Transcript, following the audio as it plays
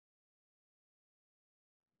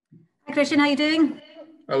Christian, how you doing?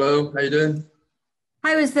 Hello, how you doing?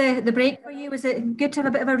 How was the break for you? Was it good to have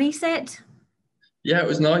a bit of a reset? Yeah, it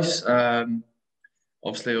was nice.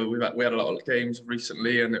 Obviously, we had a lot of games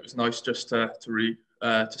recently, and it was nice just to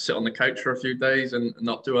sit on the couch for a few days and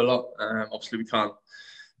not do a lot. Obviously, we can't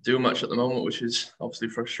do much at the moment, which is obviously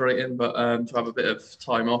frustrating. But to have a bit of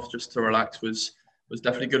time off just to relax was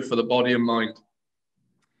definitely good for the body and mind.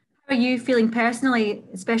 How are you feeling personally,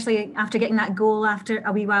 especially after getting that goal after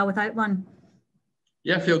a wee while without one?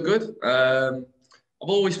 Yeah, I feel good. I've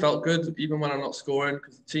always felt good, even when I'm not scoring,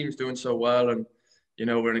 because the team's doing so well, and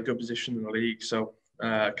we're in a good position in the league. So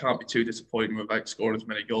I can't be too disappointed without scoring as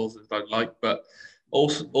many goals as I'd like. But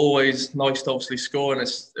also always nice to obviously score, and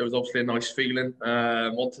it was obviously a nice feeling.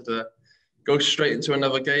 Wanted to go straight into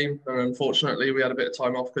another game, and unfortunately we had a bit of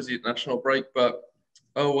time off because of the international break. But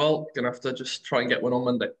oh well, gonna have to just try and get one on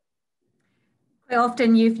Monday. Quite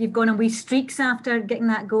often you've gone on wee streaks after getting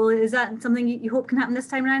that goal. Is that something you hope can happen this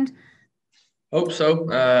time around? Hope so.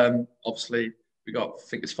 Obviously, I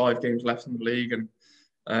think it's 5 games left in the league, and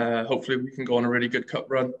hopefully we can go on a really good cup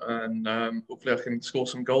run, and hopefully I can score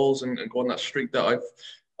some goals and go on that streak that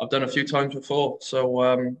I've done a few times before.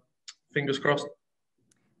 So fingers crossed.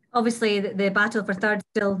 Obviously, the battle for third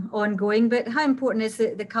still ongoing, but how important is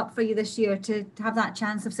the cup for you this year to have that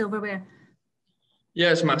chance of silverware?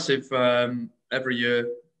 Yeah, it's massive. Every year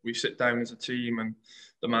we sit down as a team, and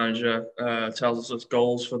the manager tells us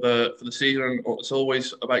goals for the season. It's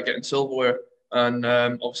always about getting silverware, and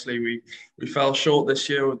obviously we fell short this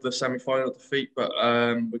year with the semi-final defeat, but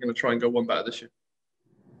we're going to try and go one better this year.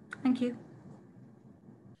 Thank you.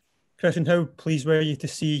 Christian, how pleased were you to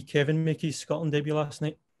see Kevin make his Scotland debut last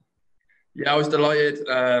night? Yeah, I was delighted.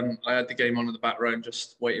 I had the game on in the background,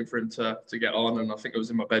 just waiting for him to get on, and I think I was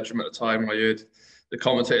in my bedroom at the time, and I heard the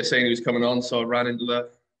commentator saying he was coming on, so I ran into the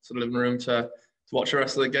living room to watch the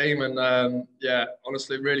rest of the game. And yeah,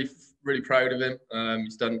 honestly, really proud of him.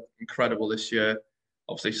 He's done incredible this year.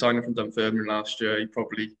 Obviously, signing from Dunfermline last year, he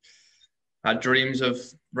probably had dreams of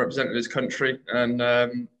representing his country, and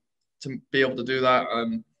to be able to do that,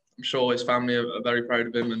 I'm sure his family are very proud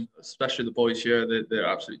of him, and especially the boys here, they're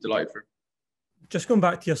absolutely delighted for him. Just going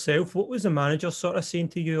back to yourself, what was the manager sort of saying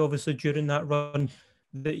to you, obviously, during that run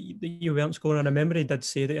that you weren't scoring? I remember he did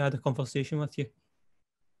say that he had a conversation with you.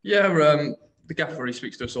 Yeah, the gaffer, he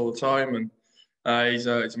speaks to us all the time, and he's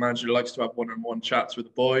a manager who likes to have one-on-one chats with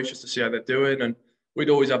the boys just to see how they're doing. And we'd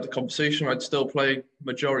always have the conversation. I'd still play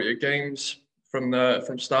majority of games from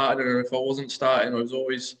starting, and if I wasn't starting, I was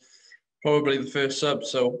always probably the first sub.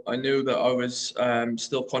 So I knew that I was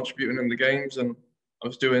still contributing in the games, and I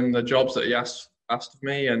was doing the jobs that he asked of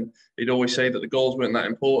me. And he'd always say that the goals weren't that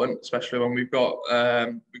important, especially when we've got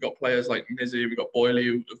players like Nizzy, we've got Boyley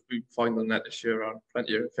who find the net this year on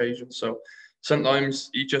plenty of occasions. So sometimes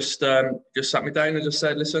he just sat me down and just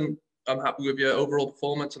said, "Listen, I'm happy with your overall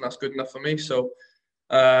performance, and that's good enough for me." So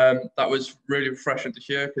that was really refreshing to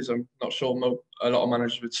hear, because I'm not sure a lot of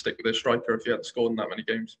managers would stick with their striker if he hadn't scored in that many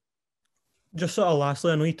games. Just sort of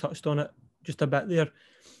lastly, I know you touched on it just a bit there.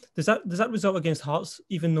 Does that result against Hearts,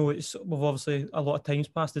 even though we've obviously a lot of times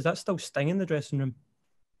passed, does that still sting in the dressing room?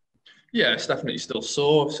 Yeah, it's definitely still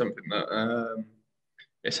sore. Something that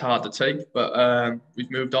it's hard to take, but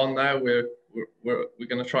we've moved on now. We're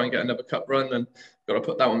going to try and get another cup run, and got to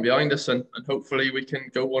put that one behind us, and hopefully we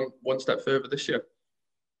can go one step further this year.